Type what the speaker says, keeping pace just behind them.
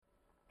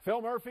Phil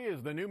Murphy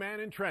is the new man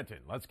in Trenton.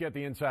 Let's get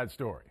the inside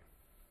story.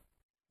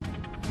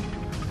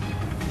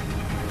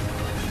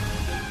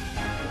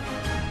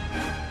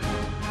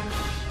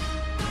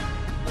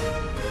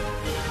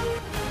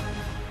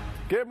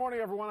 Good morning,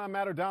 everyone. I'm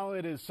Matt O'Donnell.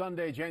 It is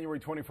Sunday, January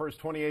 21st,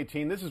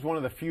 2018. This is one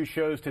of the few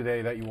shows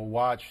today that you will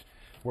watch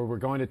where we're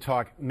going to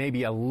talk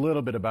maybe a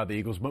little bit about the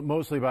Eagles, but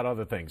mostly about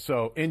other things.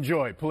 So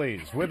enjoy,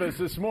 please. With us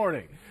this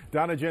morning,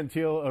 Donna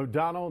Gentile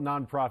O'Donnell,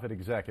 nonprofit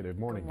executive.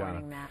 Morning, Good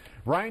morning, Donna. Matt.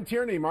 Brian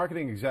Tierney,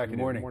 marketing executive.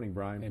 Good morning. Good morning,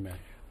 Brian. Hey,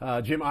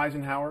 Matt. Jim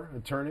Eisenhower,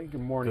 attorney.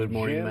 Good morning, Good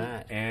morning, Jim.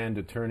 Matt. And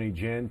attorney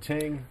Jan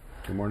Ting.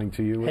 Good morning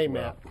to you. Hey, as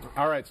well. Matt.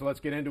 All right, so let's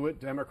get into it.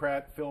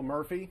 Democrat Phil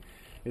Murphy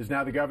is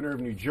now the governor of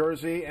New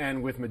Jersey,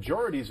 and with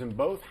majorities in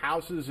both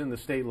houses in the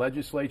state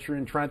legislature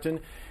in Trenton,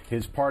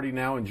 his party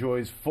now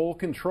enjoys full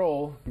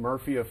control.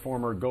 Murphy, a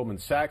former Goldman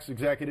Sachs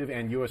executive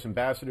and U.S.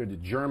 ambassador to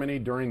Germany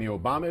during the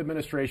Obama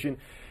administration,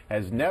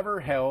 has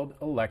never held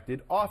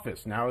elected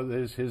office. Now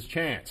is his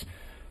chance.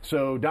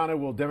 So, Donna,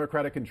 will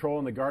Democratic control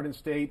in the Garden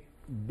State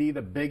be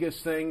the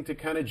biggest thing to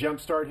kind of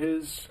jumpstart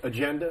his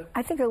agenda?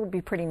 I think it would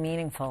be pretty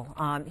meaningful.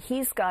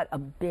 He's got a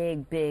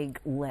big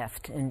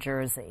lift in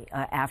Jersey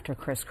after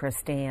Chris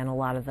Christie and a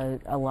lot of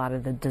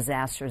the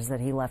disasters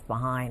that he left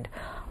behind.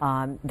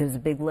 There's a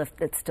big lift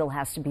that still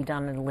has to be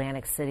done in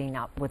Atlantic City,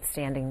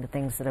 notwithstanding the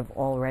things that have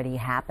already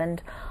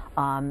happened.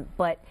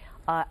 But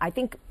I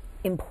think,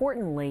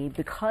 importantly,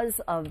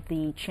 because of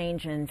the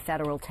change in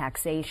federal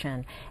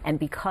taxation and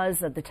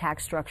because of the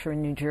tax structure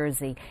in New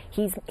Jersey,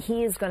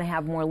 he is going to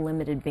have more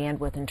limited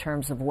bandwidth in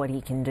terms of what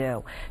he can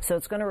do. So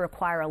it's going to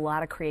require a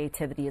lot of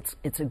creativity.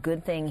 It's a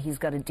good thing he's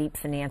got a deep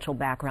financial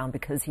background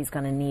because he's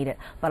going to need it.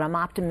 But I'm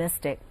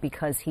optimistic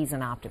because he's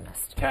an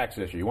optimist. Tax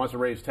issue. He wants to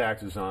raise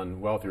taxes on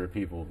wealthier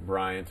people,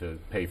 Brian, to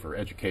pay for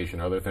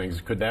education, other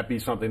things. Could that be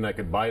something that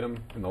could bite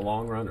him in the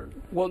long run? Or?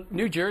 Well,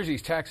 New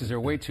Jersey's taxes are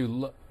way too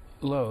low.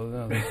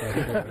 No,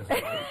 that's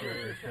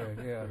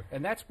yeah,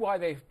 and that's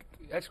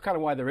kind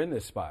of why they're in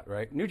this spot,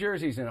 right? New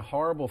Jersey's in a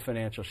horrible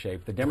financial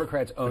shape. The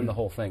Democrats own the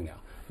whole thing now.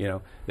 You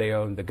know, they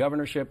own the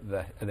governorship,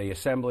 the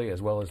assembly,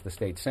 as well as the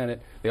state senate.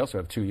 They also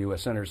have 2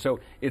 U.S. senators. So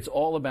it's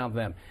all about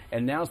them.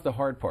 And now's the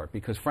hard part,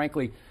 because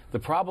frankly, the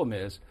problem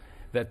is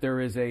that there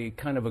is a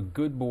kind of a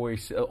good boy,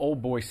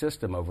 old boy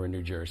system over in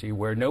New Jersey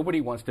where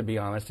nobody wants to be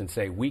honest and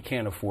say, we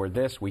can't afford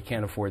this, we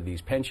can't afford these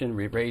pension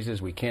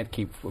raises, we can't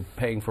keep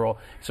paying for all.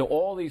 So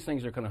all these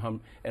things are going to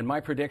hum. And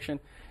my prediction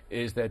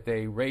is that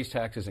they raise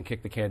taxes and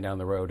kick the can down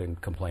the road and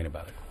complain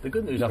about it. The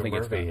good news for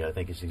Murphy, I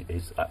think,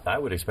 is I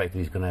would expect that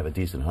he's going to have a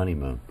decent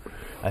honeymoon.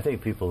 I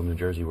think people in New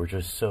Jersey were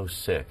just so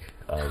sick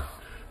of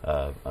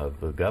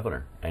the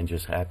governor and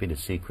just happy to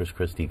see Chris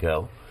Christie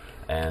go.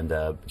 And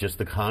just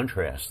the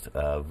contrast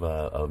of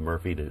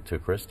Murphy to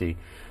Christie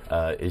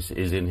is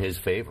in his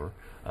favor.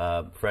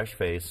 Fresh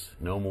face,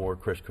 no more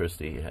Chris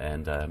Christie,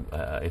 and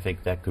I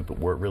think that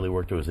could really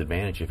work to his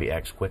advantage if he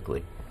acts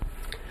quickly.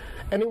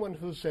 Anyone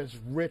who's as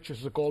rich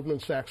as a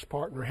Goldman Sachs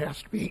partner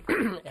has to be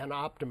an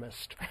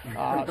optimist.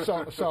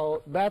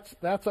 So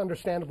that's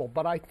understandable.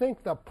 But I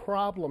think the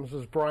problems,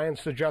 as Brian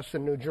suggests,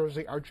 in New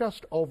Jersey are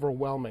just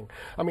overwhelming.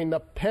 I mean, the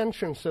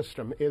pension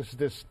system is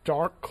this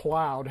dark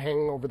cloud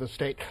hanging over the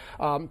state.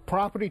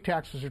 Property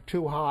taxes are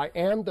too high,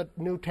 and the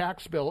new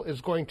tax bill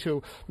is going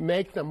to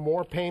make them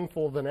more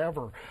painful than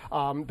ever.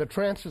 The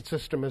transit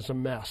system is a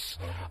mess.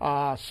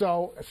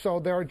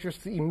 So there are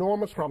just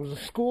enormous problems.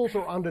 The schools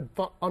are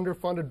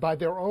underfunded by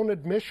their own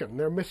admission.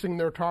 They're missing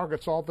their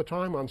targets all the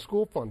time on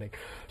school funding.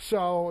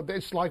 So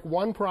it's like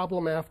one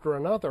problem after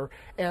another,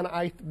 and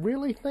I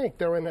really think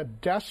they're in a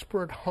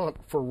desperate hunt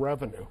for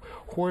revenue.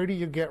 Where do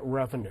you get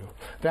revenue?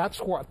 That's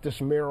what this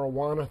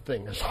marijuana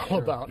thing is all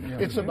about. Yeah,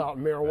 it's about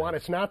marijuana.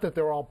 It's not that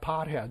they're all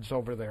potheads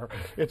over there.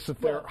 It's that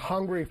they're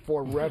hungry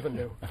for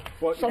revenue.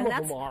 Well, some of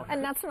them are.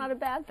 And that's not a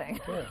bad thing.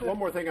 Yeah. One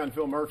more thing on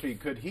Phil Murphy.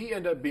 Could he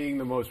end up being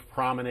the most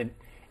prominent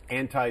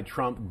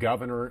anti-Trump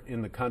governor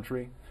in the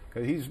country?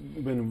 Because he's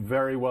been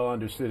very well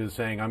understood as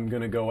saying, I'm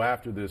going to go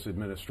after this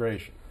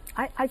administration.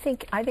 I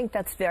think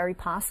that's very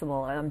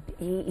possible.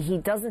 He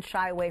doesn't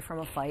shy away from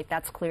a fight.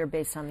 That's clear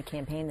based on the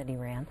campaign that he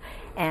ran.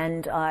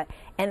 And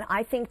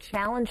I think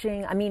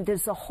challenging, I mean,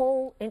 there's a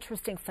whole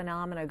interesting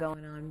phenomena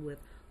going on with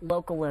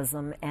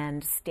localism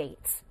and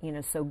states,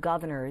 so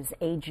governors,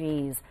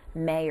 AGs,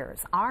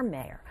 mayors, our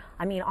mayor.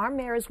 I mean, our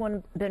mayor has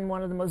been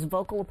one of the most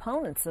vocal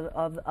opponents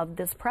of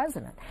this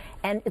president.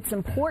 And it's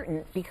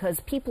important because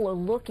people are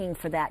looking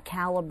for that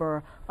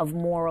caliber of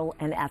moral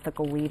and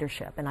ethical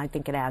leadership, and I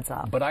think it adds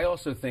up. But I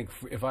also think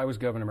if I was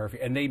Governor Murphy,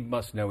 and they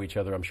must know each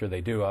other, I'm sure they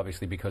do,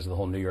 obviously, because of the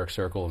whole New York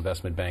Circle,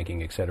 investment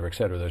banking, et cetera,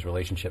 those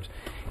relationships,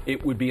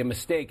 it would be a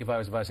mistake if I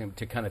was advising him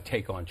to kind of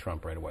take on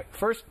Trump right away.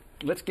 First,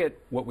 let's get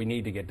what we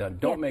need to get done.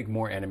 Don't Yeah. make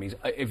more enemies.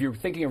 If you're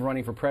thinking of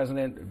running for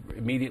president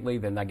immediately,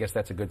 then I guess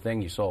that's a good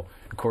thing. You saw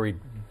Cory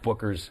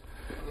Booker's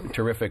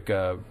terrific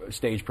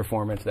stage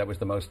performance. That was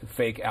the most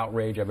fake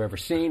outrage I've ever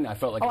seen. I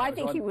felt like I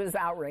think he was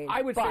outraged.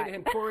 I would but, say to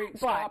him, Cory,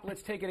 stop.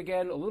 Let's take it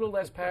again. A little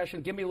less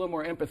passion. Give me a little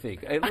more empathy.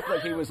 It looked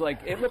like he was like.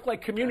 It looked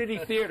like community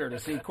theater to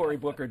see Cory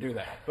Booker do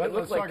that. It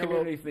looked like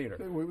community theater.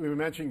 We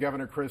mentioned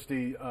Governor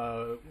Christie,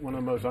 one of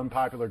the most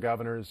unpopular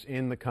governors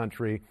in the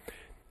country.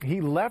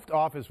 He left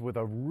office with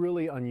a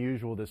really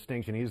unusual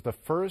distinction. He's the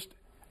first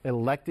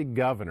elected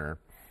governor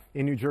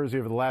in New Jersey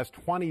over the last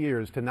 20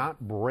 years to not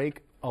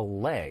break a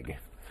leg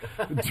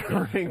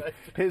during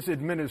his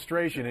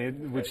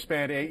administration, which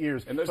spanned 8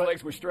 years. And those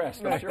legs were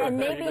stressed, I'm sure. And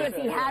maybe if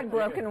he had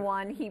broken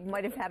one, he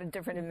might have had a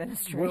different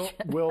administration.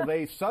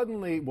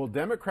 Will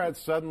Democrats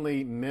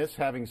suddenly miss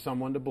having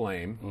someone to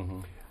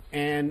blame?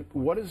 And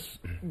what is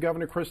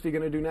Governor Christie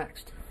going to do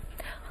next?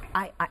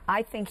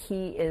 I think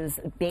he is,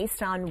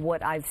 based on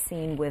what I've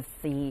seen with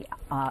the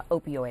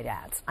opioid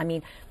ads. I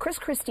mean, Chris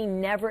Christie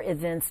never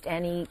evinced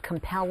any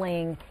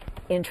compelling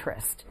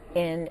interest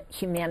in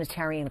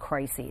humanitarian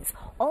crises.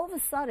 All of a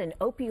sudden,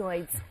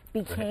 opioids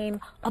became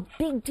a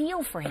big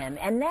deal for him,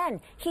 and then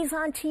he's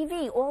on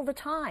TV all the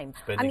time.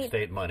 Spending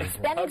state money.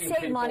 Spending Hugging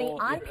state money people.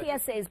 on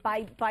PSAs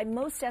by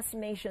most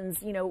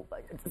estimations, you know,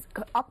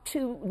 up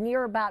to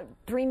near about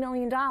 $3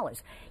 million.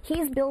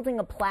 He's building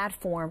a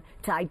platform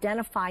to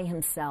identify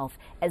himself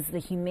as the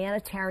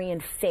humanitarian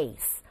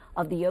face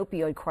of the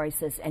opioid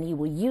crisis, and he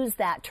will use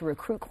that to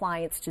recruit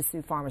clients to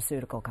sue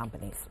pharmaceutical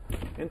companies.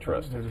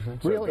 Interesting.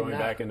 So Really, going Matt,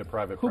 back into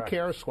private who practice.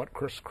 cares what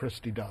Chris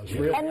Christie does?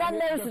 Really? And then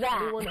there's Does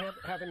that. anyone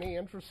have any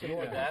interest in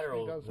what Either that or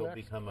Christie does he'll next?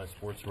 become a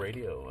sports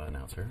radio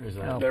announcer.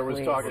 Isn't that? There was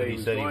please. talk that he He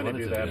was said he going to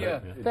wanted do to that. do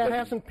but- that, That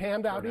hasn't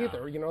panned out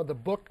either. You know, the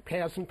book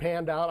hasn't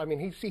panned out. I mean,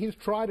 he's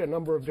tried a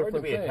number of It's hard to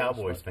different be a things.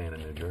 Cowboys fan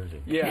in New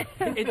Jersey. Yeah.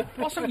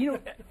 Also, you know,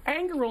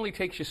 anger only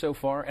takes you so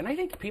far, and I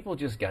think people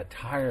just got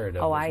tired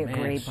of Oh, this I man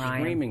agree,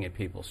 Brian. screaming at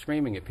people,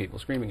 screaming at people,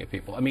 screaming at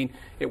people. I mean,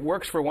 it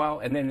works for a while,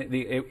 and then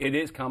it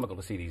is comical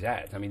to see these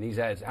ads. I mean, these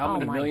ads, how Oh,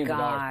 many my millions of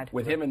dollars God.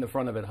 with him in the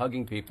front of it,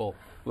 hugging people,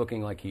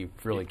 looking like he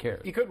really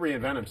cares. He could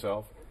reinvent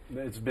himself.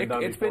 It's been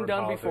done It's before. been in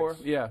done politics. before,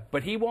 yeah.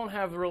 But he won't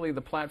have really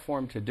the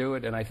platform to do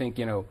it, and I think,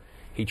 you know,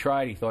 he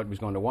tried. He thought he was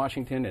going to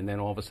Washington, and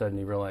then all of a sudden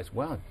he realized,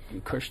 wow,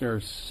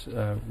 Kushner's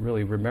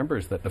really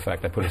remembers that the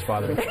fact I put his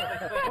father in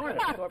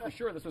I thought for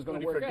sure this was going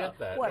to work forget out.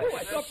 that? What No,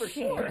 I thought for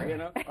sure, you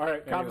know. All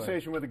right,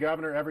 conversation with the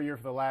governor every year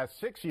for the last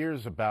 6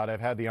 years about.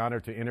 I've had the honor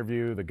to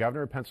interview the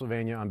governor of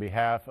Pennsylvania on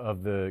behalf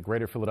of the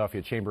Greater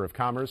Philadelphia Chamber of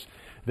Commerce.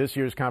 This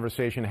year's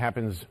conversation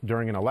happens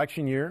during an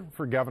election year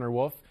for Governor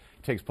Wolf.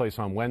 It takes place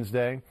on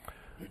Wednesday.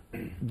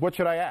 What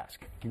should I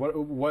ask?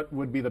 What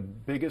would be the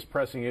biggest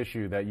pressing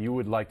issue that you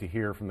would like to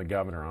hear from the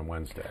governor on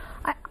Wednesday?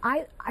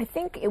 I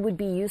think it would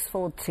be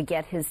useful to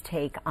get his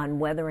take on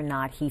whether or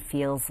not he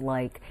feels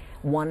like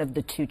one of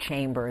the two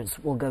chambers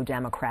will go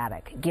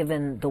Democratic,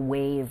 given the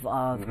wave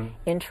of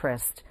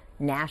interest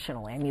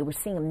nationally. I mean, we're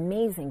seeing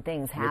amazing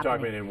things happening. You're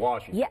talking about in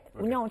Washington? Yeah,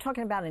 Okay. no, I'm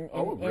talking about in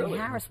really?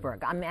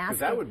 Harrisburg. I'm asking. Because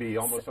that would be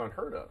almost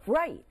unheard of.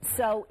 Right.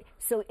 So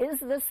is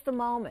this the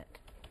moment?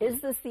 Is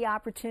this the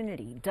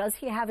opportunity? Does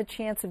he have a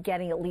chance of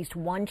getting at least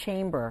one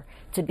chamber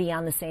to be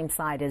on the same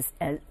side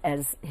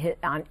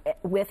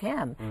with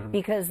him?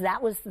 Because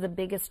that was the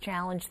biggest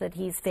challenge that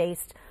he's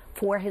faced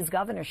for his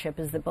governorship,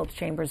 is that both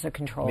chambers are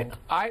controlled.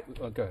 Go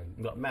ahead.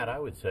 Well, Matt, I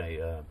would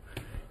say,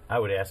 I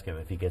would ask him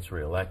if he gets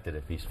reelected,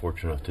 if he's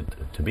fortunate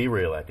enough to be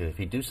reelected, if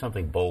he'd do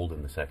something bold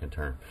in the second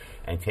term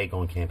and take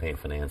on campaign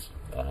finance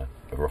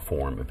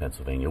reform in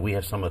Pennsylvania. We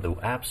have some of the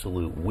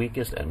absolute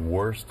weakest and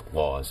worst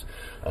laws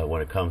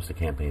when it comes to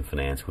campaign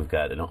finance. We've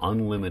got an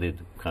unlimited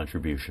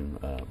contribution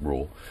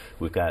rule.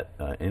 We've got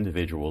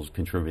individuals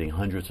contributing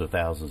hundreds of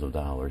thousands of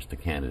dollars to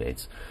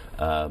candidates,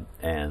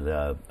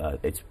 and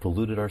it's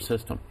polluted our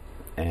system.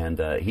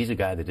 And he's a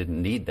guy that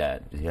didn't need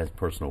that. He has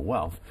personal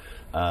wealth.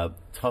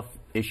 Tough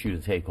issue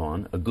to take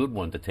on, a good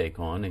one to take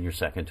on in your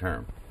second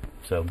term.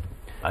 So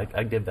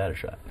I'd give that a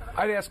shot.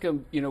 I'd ask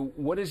him, you know,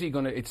 what is he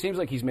going to... It seems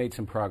like he's made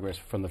some progress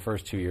from the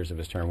first 2 years of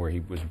his term where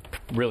he was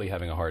really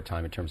having a hard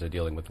time in terms of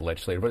dealing with the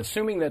legislature. But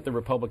assuming that the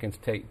Republicans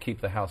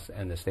keep the House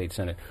and the state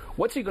Senate,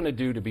 what's he going to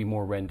do to be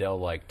more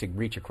Rendell-like, to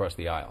reach across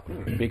the aisle?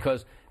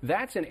 Because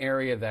that's an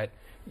area that,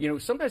 you know,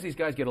 sometimes these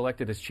guys get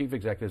elected as chief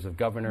executives of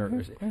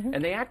governors,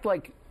 and they act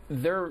like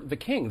they're the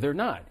king. They're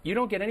not. You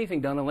don't get anything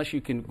done unless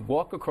you can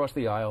walk across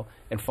the aisle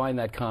and find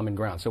that common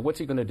ground. So what's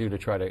he going to do to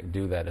try to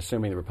do that,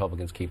 assuming the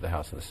Republicans keep the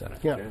House and the Senate?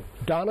 Yeah.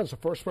 Donna's the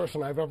first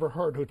person I've ever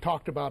heard who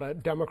talked about a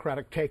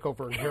Democratic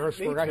takeover in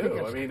Harrisburg. I think too.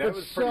 it's, I mean, that it's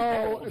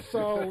was pretty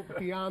so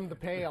beyond the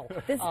pale.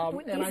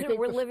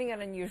 We're living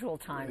in unusual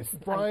times.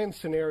 Brian's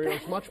scenario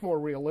is much more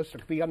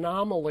realistic. The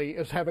anomaly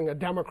is having a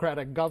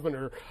Democratic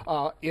governor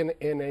in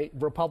a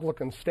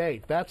Republican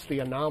state. That's the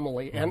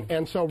anomaly,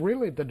 and so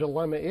really the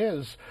dilemma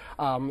is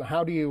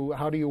how do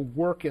you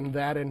work in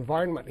that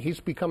environment? He's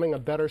becoming a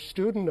better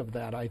student of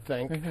that, I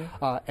think,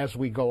 as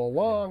we go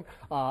along.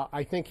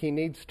 I think he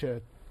needs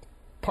to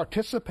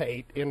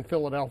participate in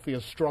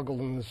Philadelphia's struggle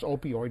in this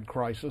opioid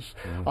crisis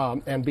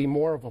and be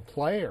more of a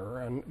player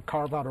and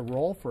carve out a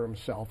role for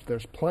himself.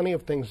 There's plenty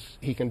of things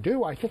he can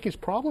do. I think he's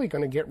probably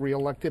going to get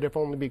reelected, if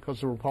only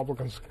because the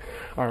Republicans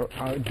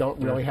don't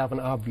really have an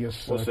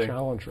obvious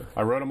challenger.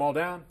 I wrote them all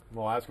down.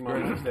 We'll ask them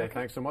on Wednesday.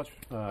 Thanks so much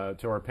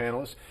to our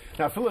panelists.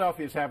 Now,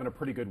 Philadelphia is having a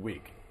pretty good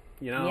week.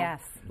 You know,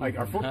 yes. Like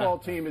our football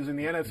team is in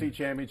the NFC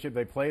Championship.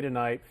 They play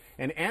tonight.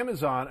 And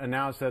Amazon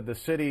announced that the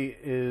city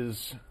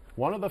is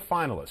one of the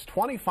finalists,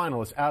 20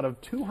 finalists out of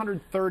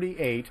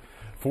 238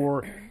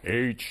 for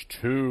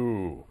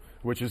H2,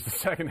 which is the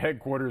second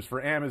headquarters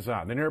for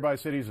Amazon. The nearby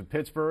cities of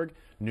Pittsburgh,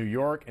 New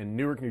York, and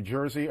Newark, New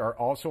Jersey are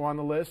also on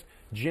the list.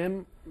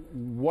 Jim,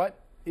 what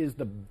is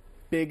the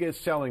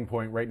biggest selling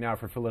point right now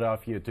for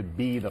Philadelphia to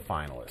be the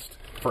finalist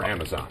for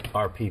Amazon?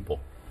 Our people.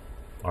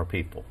 Our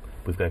people.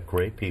 We've got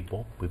great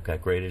people. We've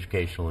got great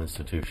educational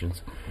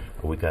institutions.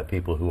 We've got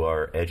people who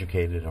are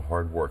educated and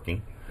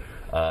hardworking.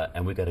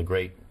 And we've got a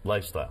great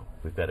lifestyle.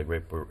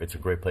 It's a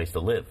great place to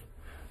live.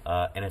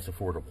 And it's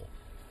affordable.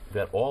 We've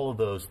got all of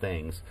those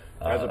things.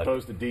 As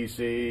opposed to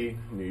D.C.,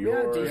 New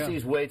York. Yeah, D.C.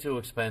 is way too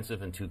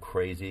expensive and too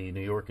crazy. New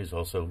York is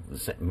also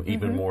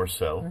even more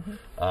so.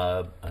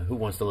 Who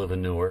wants to live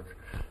in Newark?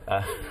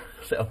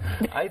 So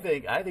I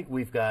think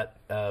we've got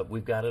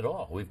it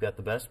all. We've got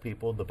the best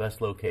people, the best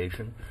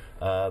location,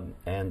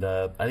 and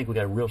I think we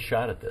got a real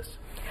shot at this.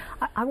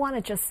 I want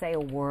to just say a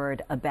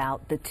word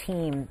about the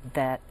team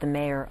that the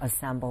mayor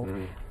assembled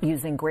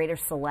using Greater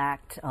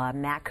Select,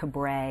 Matt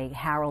Cabray,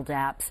 Harold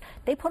Epps.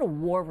 They put a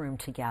war room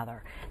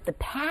together. The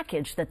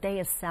package that they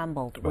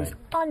assembled was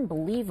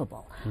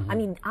unbelievable. I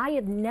mean, I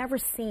have never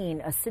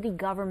seen a city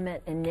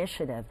government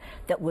initiative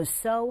that was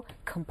so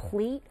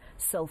complete,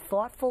 so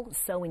thoughtful,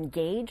 so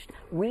engaged,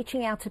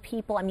 reaching out to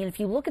people. I mean, if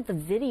you look at the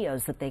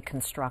videos that they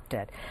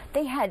constructed,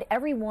 they had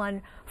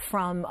everyone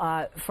from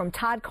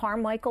Todd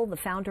Carmichael, the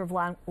founder of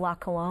La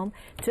Colombe,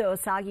 to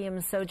Osagie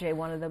Masoje,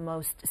 one of the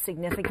most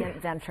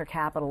significant venture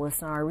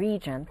capitalists in our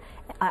region.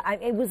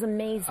 It was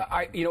amazing.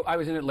 I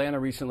was in Atlanta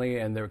recently,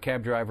 and their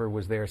cab driver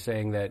was there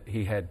saying that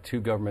he had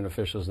two government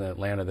officials in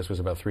Atlanta. This was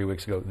about 3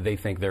 weeks ago. They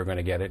think they're going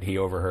to get it. He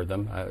overheard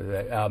them.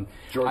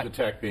 Georgia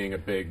Tech being a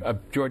big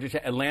Georgia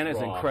Tech. Atlanta's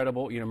draw.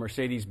 Incredible. You know,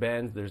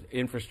 Mercedes-Benz. There's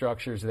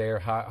infrastructures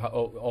there.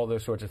 All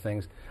those sorts of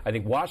things. I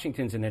think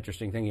Washington's an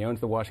interesting thing. He owns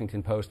the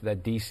Washington Post.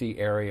 That D.C.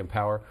 area and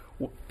power.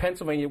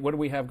 Pennsylvania. What do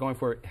we have going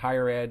for it?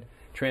 Higher ed,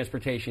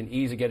 transportation,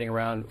 ease of getting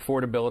around,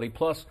 affordability.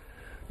 Plus,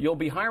 you'll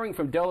be hiring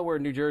from Delaware,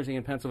 New Jersey,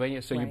 and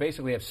Pennsylvania, so you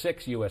basically have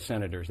 6 U.S.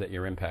 senators that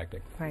you're impacting.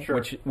 Right.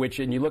 Sure. Which,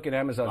 and you look at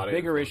Amazon's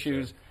bigger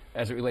issues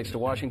as it relates to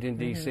Washington,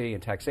 D.C.,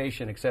 and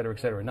taxation, et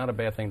cetera, not a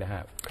bad thing to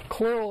have.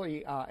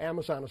 Clearly,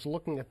 Amazon is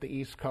looking at the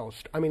East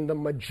Coast. I mean, the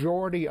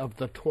majority of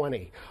the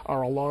 20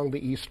 are along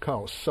the East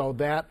Coast, so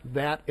that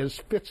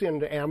fits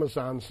into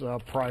Amazon's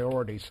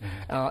priorities.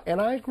 And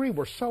I agree,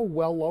 we're so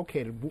well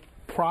located,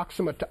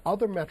 proximate to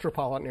other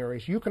metropolitan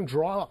areas. You can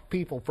draw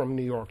people from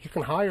New York. You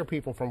can hire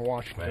people from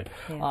Washington.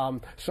 Right. Yeah.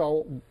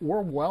 So we're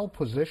well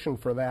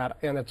positioned for that,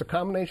 and it's a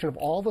combination of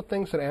all the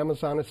things that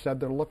Amazon has said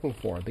they're looking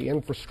for: the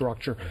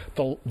infrastructure,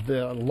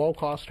 the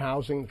low-cost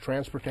housing,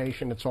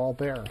 transportation. It's all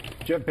there.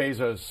 Jeff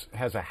Bezos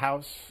has a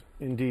house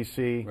in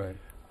D.C.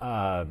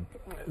 Right.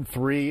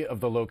 3 of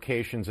the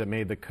locations that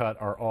made the cut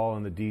are all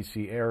in the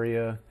D.C.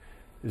 area.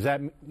 Is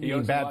that He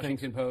owns bad the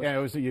Washington things?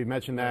 Post. Yeah, you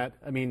mentioned that.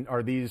 I mean,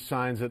 are these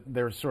signs that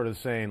they're sort of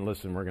saying,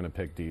 "Listen, we're going to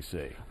pick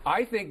D.C."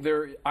 I think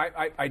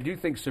I do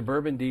think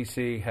suburban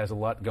D.C. has a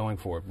lot going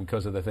for it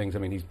because of the things. I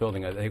mean, he's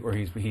building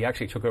he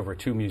actually took over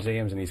 2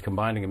 museums and he's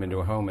combining them into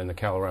a home in the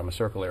Kalorama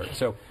Circle area.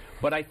 So,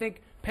 but I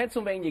think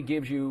Pennsylvania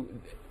gives you,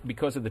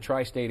 because of the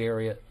tri-state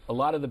area, a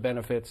lot of the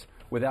benefits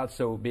without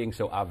being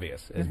so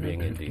obvious as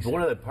being in D.C.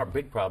 One of the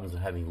big problems of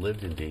having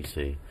lived in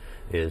D.C.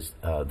 is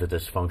the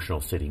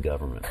dysfunctional city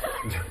government.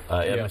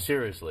 I mean,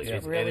 seriously.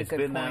 It's really it's good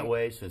been that point.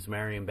 way since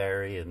Marion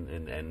Barry, and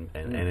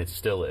it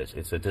still is.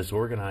 It's a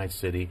disorganized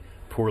city,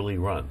 poorly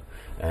run.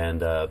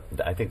 And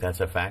I think that's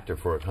a factor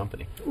for a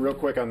company. Real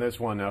quick on this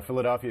one,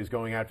 Philadelphia is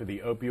going after the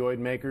opioid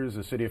makers.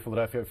 The city of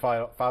Philadelphia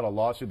filed a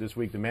lawsuit this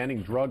week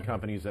demanding drug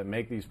companies that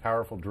make these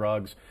powerful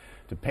drugs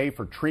to pay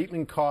for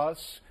treatment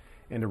costs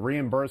and to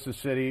reimburse the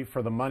city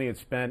for the money it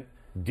spent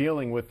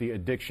dealing with the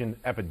addiction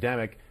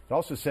epidemic. It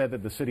also said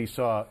that the city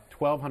saw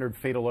 1,200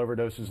 fatal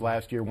overdoses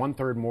last year,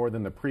 1/3 more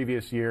than the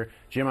previous year.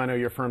 Jim, I know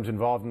your firm's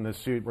involved in this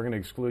suit. We're going to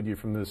exclude you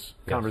from this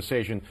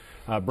conversation.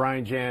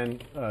 Brian, Jan,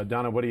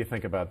 Donna, what do you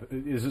think about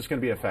this? Is this going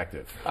to be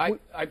effective?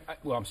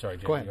 Well, I'm sorry,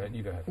 Jim. Go ahead.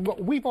 You go ahead. Well,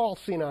 we've all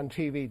seen on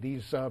TV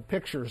these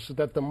pictures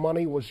that the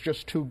money was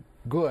just too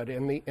good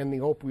in the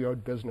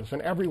opioid business,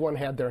 and everyone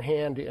had their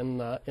hand in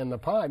the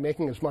pie,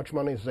 making as much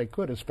money as they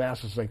could, as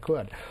fast as they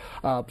could.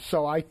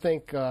 So I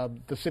think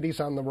the city's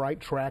on the right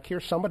track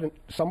here.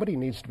 Somebody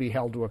needs to be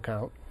held to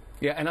account.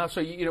 Yeah, and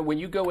also, when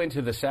you go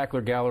into the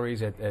Sackler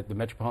Galleries at the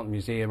Metropolitan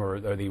Museum or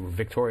the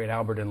Victoria and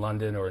Albert in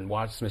London or in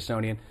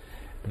Smithsonian,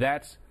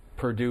 that's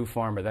Purdue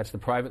Pharma. That's the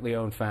privately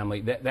owned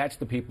family. That's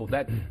the people.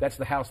 That's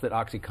the house that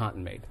OxyContin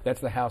made. That's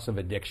the house of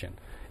addiction.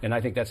 And I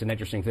think that's an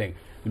interesting thing.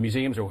 The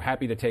museums are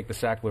happy to take the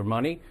Sackler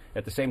money.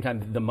 At the same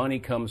time, the money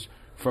comes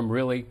from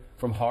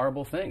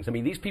horrible things. I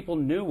mean, these people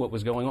knew what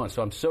was going on.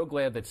 So I'm so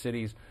glad that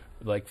cities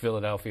like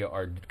Philadelphia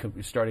are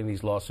starting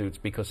these lawsuits,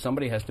 because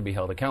somebody has to be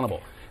held accountable.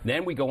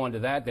 Then we go on to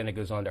that, then it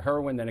goes on to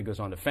heroin, then it goes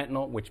on to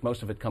fentanyl, which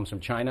most of it comes from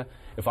China.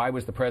 If I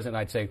was the president,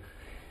 I'd say,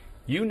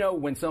 you know,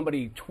 when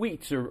somebody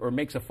tweets or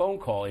makes a phone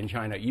call in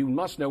China, you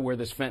must know where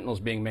this fentanyl is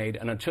being made,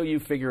 and until you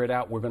figure it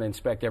out, we're going to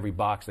inspect every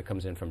box that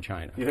comes in from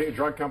China. You think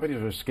drug companies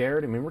are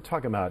scared? I mean, we're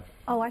talking about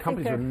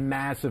companies with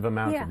massive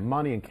amounts of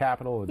money and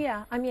capital.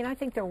 Yeah, I mean, I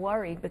think they're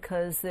worried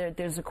because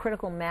there's a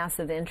critical mass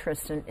of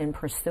interest in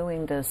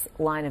pursuing this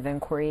line of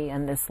inquiry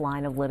and this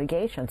line of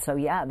litigation. So,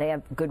 yeah, they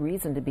have good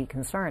reason to be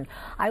concerned.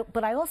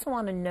 But I also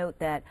want to note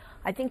that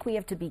I think we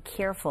have to be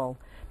careful,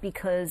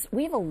 because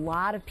we have a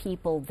lot of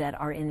people that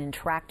are in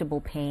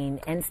intractable pain,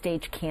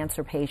 end-stage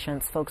cancer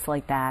patients, folks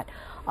like that.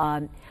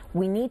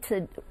 We need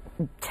to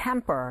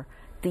temper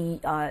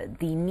the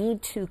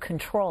need to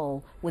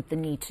control with the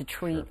need to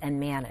treat and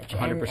manage.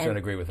 100%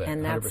 agree with that.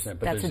 And 100%. But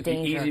that's a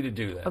danger. Easy to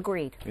do that.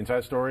 Agreed.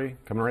 Inside Story,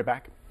 coming right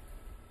back.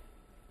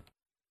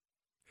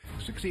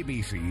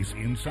 6ABC's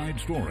Inside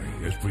Story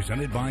is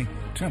presented by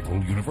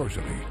Temple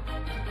University.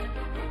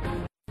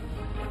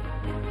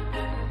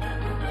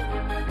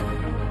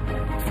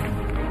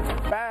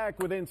 Back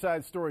with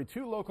Inside Story.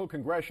 2 local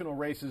congressional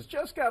races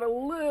just got a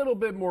little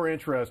bit more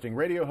interesting.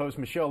 Radio host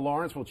Michelle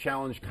Lawrence will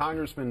challenge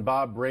Congressman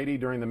Bob Brady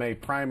during the May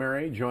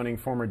primary, joining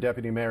former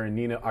Deputy Mayor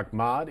Nina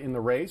Ahmad in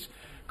the race.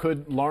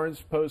 Could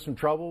Lawrence pose some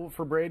trouble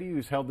for Brady,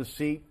 who's held the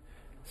seat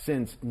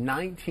since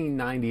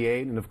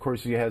 1998? And, of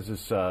course, he has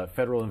this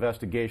federal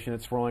investigation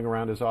that's swirling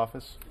around his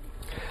office.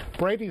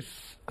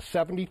 Brady's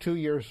 72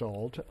 years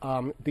old.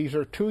 These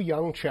are 2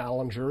 young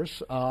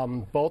challengers,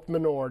 both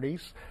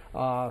minorities.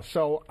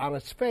 So on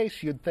its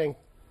face, you'd think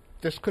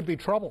this could be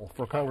trouble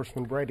for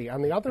Congressman Brady.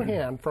 On the other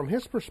hand, from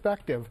his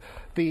perspective,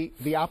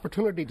 the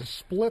opportunity to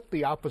split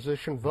the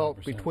opposition vote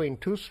 100%. Between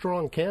 2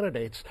 strong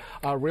candidates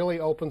really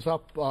opens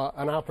up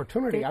an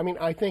opportunity. I mean,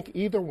 I think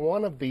either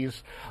one of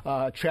these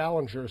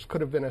challengers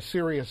could have been a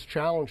serious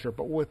challenger,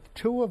 but with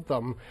 2 of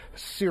them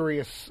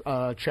serious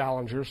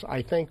challengers,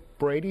 I think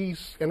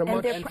Brady's in a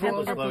much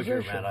stronger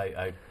position.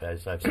 Matt,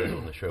 as I've said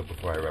on the show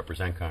before, I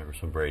represent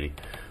Congressman Brady.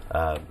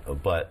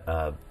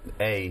 But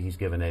he's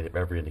given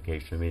every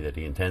indication to me that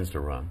he intends to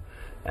run,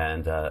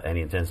 and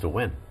he intends to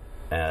win,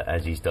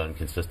 as he's done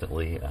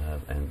consistently,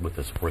 and with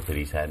the support that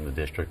he's had in the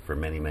district for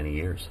many, many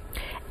years.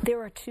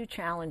 There are 2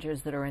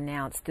 challengers that are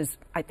announced. There's,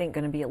 I think,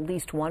 going to be at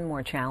least one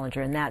more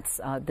challenger, and that's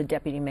the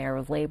Deputy Mayor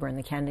of Labor in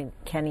the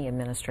Kenney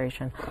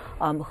administration,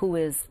 who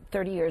is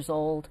 30 years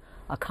old,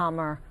 a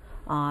comer.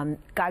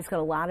 Guy's got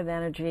a lot of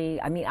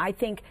energy. I mean, I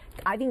think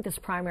this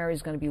primary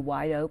is going to be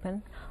wide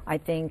open. I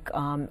think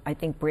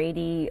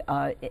Brady,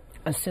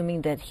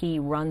 assuming that he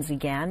runs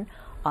again,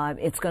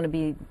 it's going to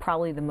be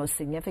probably the most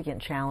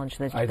significant challenge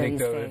that I think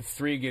he's though, faced. if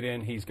 3 get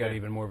in, he's got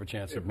even more of a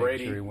chance of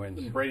making sure he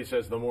wins. Brady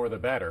says the more the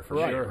better for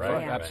sure,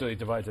 right? Yeah. Absolutely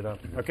divides it up.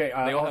 Okay,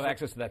 they all have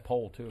access to that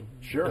poll too.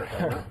 Sure.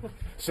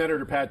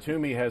 Senator Pat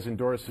Toomey has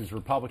endorsed his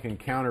Republican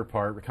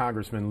counterpart,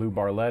 Congressman Lou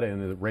Barletta, in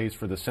the race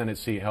for the Senate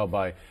seat held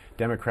by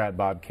Democrat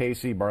Bob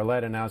Casey.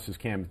 Barletta announced his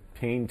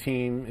campaign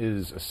team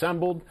is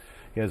assembled.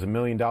 He has $1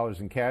 million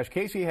in cash.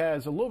 Casey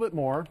has a little bit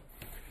more,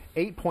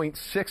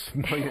 $8.6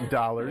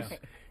 million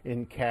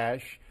in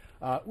cash.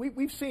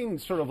 We've seen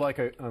sort of like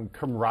a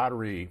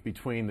camaraderie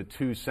between the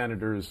 2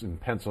 senators in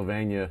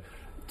Pennsylvania.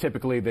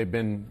 Typically, they've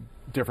been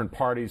different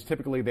parties.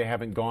 Typically, they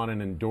haven't gone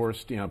and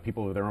endorsed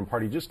people of their own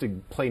party just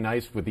to play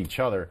nice with each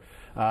other.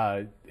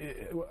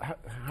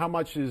 How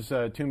much is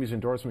Toomey's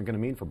endorsement going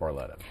to mean for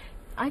Barletta?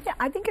 I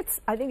think it's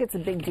a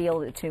big deal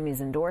that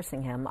Toomey's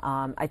endorsing him.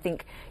 I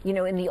think,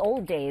 in the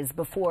old days,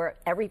 before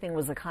everything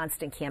was a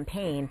constant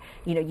campaign,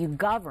 you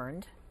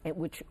governed,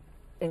 which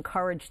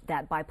encouraged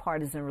that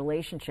bipartisan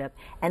relationship,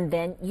 and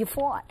then you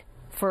fought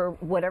for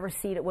whatever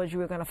seat it was you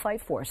were going to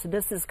fight for. So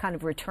this is kind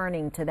of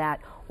returning to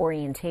that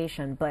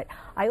orientation. But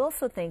I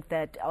also think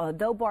that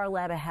though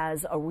Barletta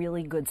has a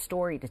really good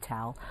story to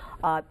tell,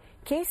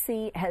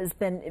 Casey has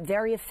been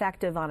very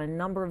effective on a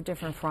number of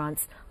different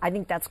fronts. I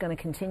think that's going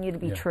to continue to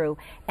be true.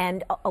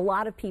 And a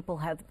lot of people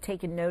have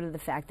taken note of the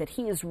fact that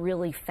he has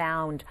really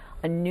found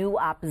a new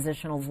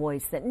oppositional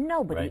voice that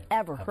nobody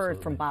ever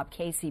heard from Bob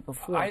Casey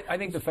before. I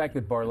think the fact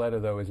that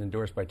Barletta, though, is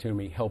endorsed by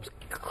Toomey helps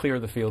clear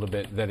the field a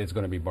bit that it's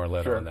going to be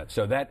Barletta on that.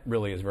 So that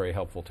really is very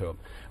helpful to him.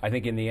 I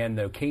think in the end,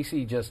 though,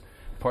 Casey just...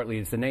 Partly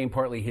it's the name,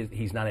 partly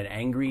he's not an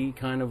angry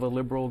kind of a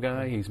liberal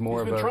guy. He's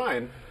more he's been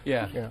trying.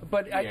 Yeah.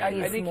 But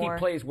I think he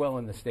plays well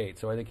in the state,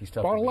 so I think he's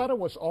tough. Barletta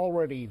was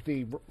already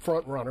the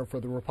front runner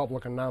for the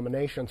Republican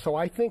nomination, so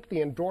I think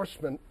the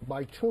endorsement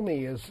by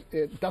Toomey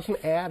it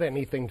doesn't add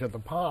anything to the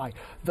pie.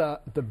 The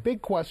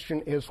big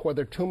question is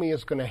whether Toomey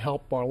is going to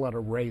help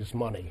Barletta raise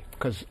money,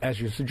 because as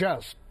you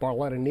suggest,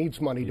 Barletta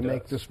needs money to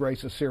make this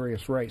race a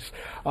serious race.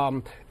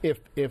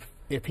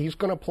 If if he's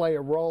going to play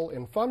a role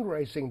in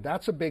fundraising,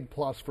 that's a big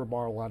plus for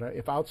Barletta.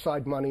 If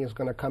outside money is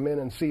going to come in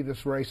and see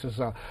this race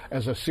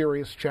as a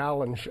serious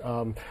challenge,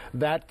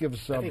 that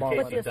gives I think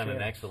Barletta Casey's done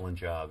an excellent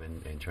job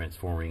in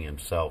transforming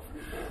himself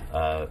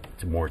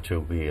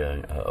to be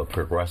a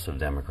progressive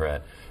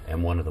Democrat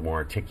and one of the more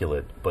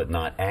articulate but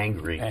not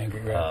angry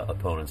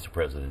opponents to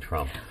President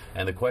Trump.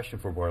 And the question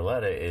for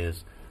Barletta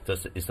is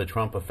the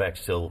Trump effect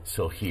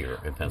still here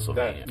in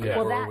Pennsylvania?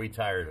 Or are we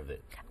tired of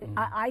it?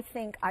 I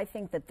think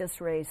that this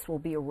race will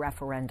be a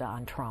referenda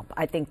on Trump.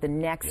 I think the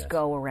next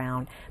go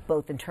around,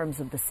 both in terms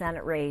of the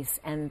Senate race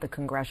and the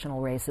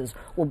congressional races,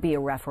 will be a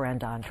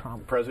referenda on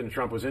Trump. President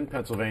Trump was in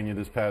Pennsylvania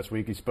this past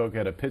week. He spoke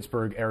at a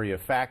Pittsburgh area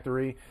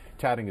factory,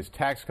 touting his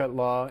tax cut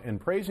law and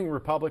praising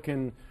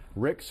Republican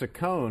Rick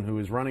Saccone, who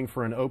is running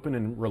for an open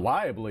and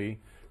reliably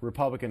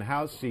Republican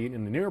House seat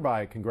in the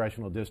nearby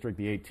congressional district,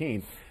 the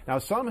 18th. Now,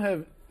 some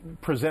have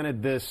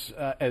presented this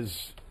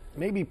as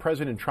maybe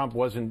President Trump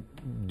wasn't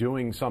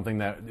doing something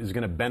that is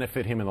going to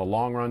benefit him in the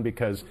long run,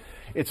 because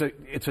it's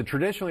a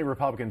traditionally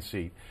Republican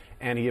seat,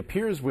 and he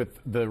appears with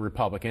the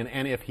Republican,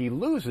 and if he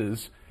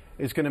loses,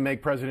 it's going to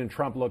make President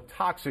Trump look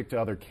toxic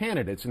to other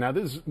candidates. Now,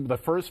 this is the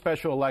first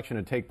special election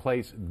to take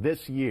place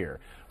this year.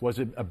 Was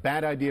it a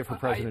bad idea for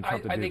President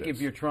Trump to do this? I think if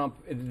you're Trump,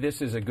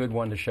 this is a good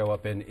one to show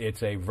up in.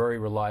 It's a very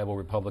reliable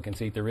Republican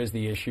seat. There is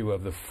the issue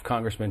of the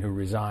congressman who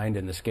resigned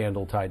and the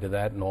scandal tied to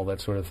that and all that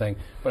sort of thing.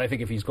 But I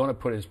think if he's going to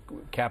put his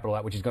capital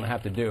out, which he's going to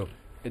have to do,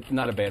 it's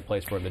not a bad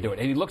place for him to do it.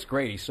 And he looks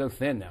great. He's so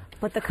thin now.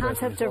 But the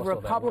concept of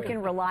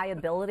Republican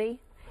reliability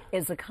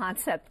is a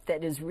concept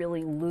that is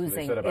really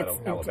losing. So they said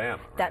about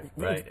Alabama,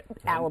 right?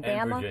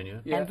 Alabama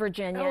and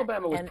Virginia.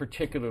 Alabama was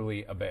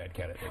particularly a bad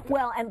candidate.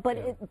 Well,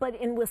 but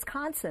in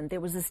Wisconsin, there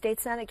was a state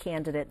Senate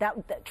candidate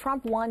that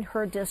Trump won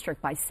her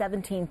district by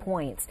 17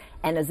 points,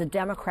 and as a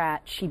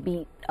Democrat, she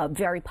beat a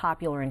very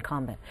popular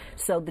incumbent.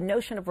 So the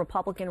notion of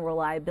Republican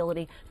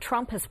reliability,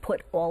 Trump has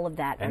put all of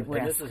that at risk.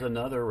 And this is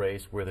another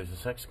race where there's a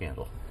sex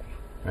scandal.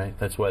 Right,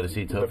 that's why the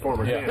seat's open. The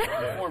former candidate.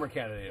 The former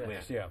candidate, at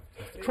least,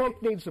 Trump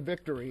needs a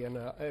victory in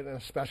a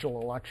special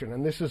election,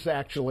 and this is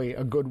actually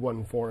a good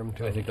one for him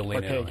to I think to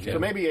lean in on, So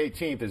maybe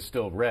 18th is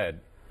still red.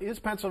 Is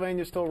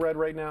Pennsylvania still red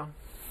right now?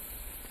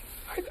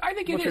 I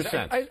think it What's is. your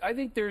sense? I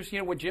think there's,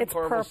 what Jim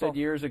Carville said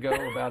years ago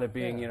about it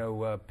being,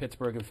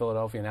 Pittsburgh and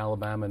Philadelphia and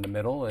Alabama in the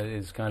middle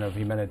is kind of,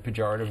 he meant it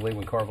pejoratively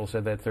when Carville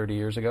said that 30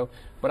 years ago.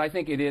 But I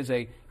think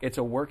it's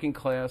a working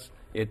class.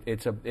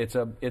 It's a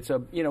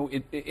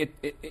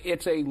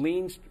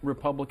lean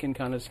Republican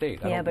kind of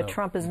state. But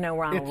Trump is no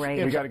Ronald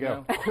Reagan. We got to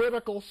go.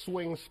 Critical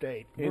swing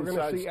state. We're going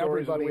to see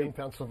everybody in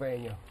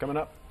Pennsylvania. Coming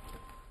up.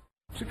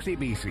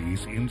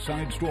 6ABC's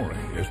Inside Story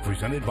is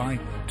presented by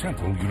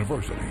Temple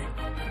University.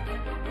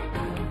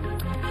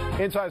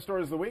 Inside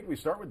Stories of the Week, we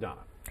start with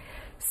Donna.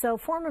 So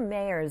former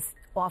mayors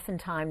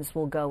oftentimes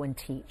will go and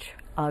teach.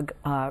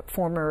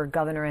 Former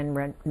Governor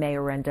and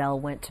Mayor Rendell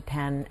went to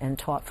Penn and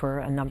taught for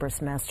a number of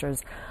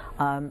semesters.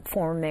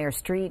 Former Mayor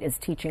Street is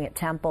teaching at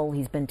Temple.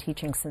 He's been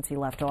teaching since he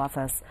left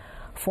office.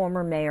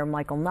 Former Mayor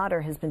Michael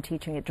Nutter has been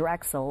teaching at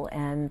Drexel,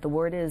 and the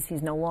word is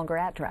he's no longer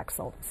at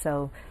Drexel.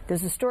 So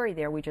there's a story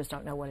there. We just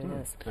don't know what it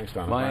is. Thanks,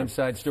 Donna. My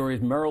inside story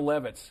is Merrill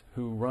Levitz,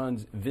 who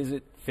runs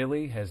Visit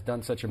Philly, has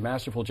done such a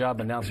masterful job,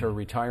 announced her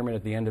retirement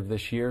at the end of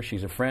this year.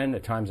 She's a friend,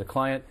 at times a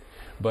client.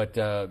 But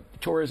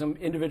tourism,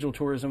 individual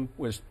tourism,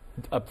 was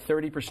up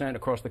 30%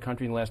 across the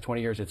country in the last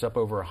 20 years. It's up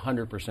over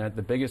 100%.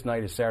 The biggest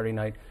night is Saturday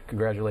night.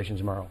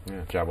 Congratulations, Merrill.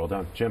 Yeah, job well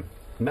done. Jim.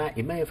 Matt,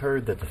 you may have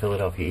heard that the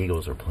Philadelphia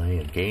Eagles are playing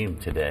a game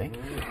today.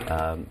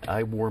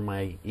 I wore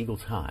my Eagle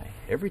tie.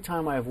 Every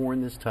time I have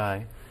worn this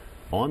tie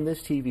on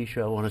this TV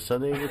show on a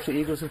Sunday in which the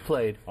Eagles have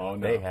played,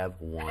 they have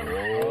won.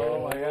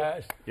 Oh, my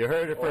gosh. You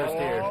heard it first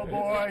here. Oh,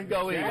 boy.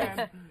 Go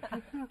Eagles.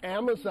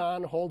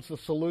 Amazon holds the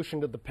solution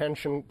to the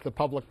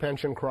public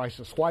pension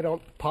crisis.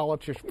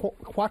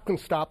 What can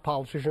stop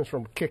politicians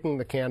from kicking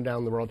the can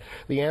down the road?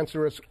 The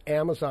answer is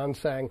Amazon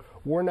saying,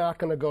 we're not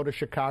going to go to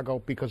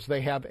Chicago because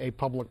they have a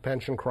public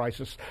pension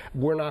crisis.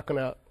 We're not going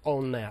to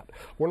own that.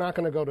 We're not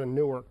going to go to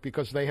Newark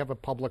because they have a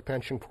public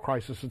pension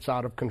crisis that's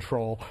out of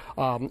control.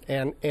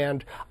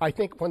 And I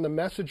think when the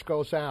message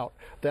goes out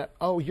that,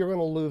 you're going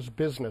to lose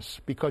business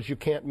because you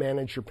can't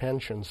manage your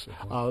pensions,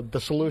 the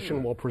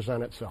solution will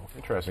present itself.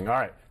 Interesting. All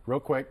right, real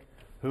quick,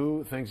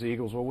 who thinks the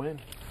Eagles will win?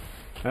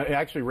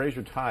 Actually, raise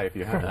your tie if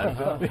you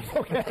have it.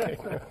 Okay.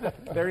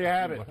 There you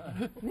have it.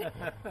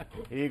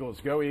 Eagles.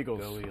 Go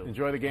Eagles. Go Eagles.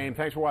 Enjoy the game.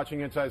 Thanks for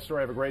watching Inside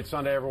Story. Have a great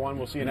Sunday, everyone.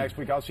 We'll see you next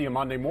week. I'll see you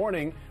Monday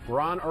morning. We're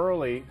on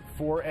early,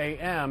 4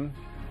 a.m.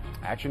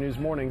 Action News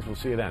Mornings. We'll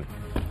see you then.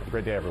 Have a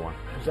great day, everyone.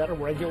 Is that a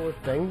regular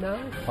thing now?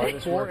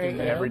 4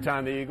 a.m. Every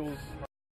time the Eagles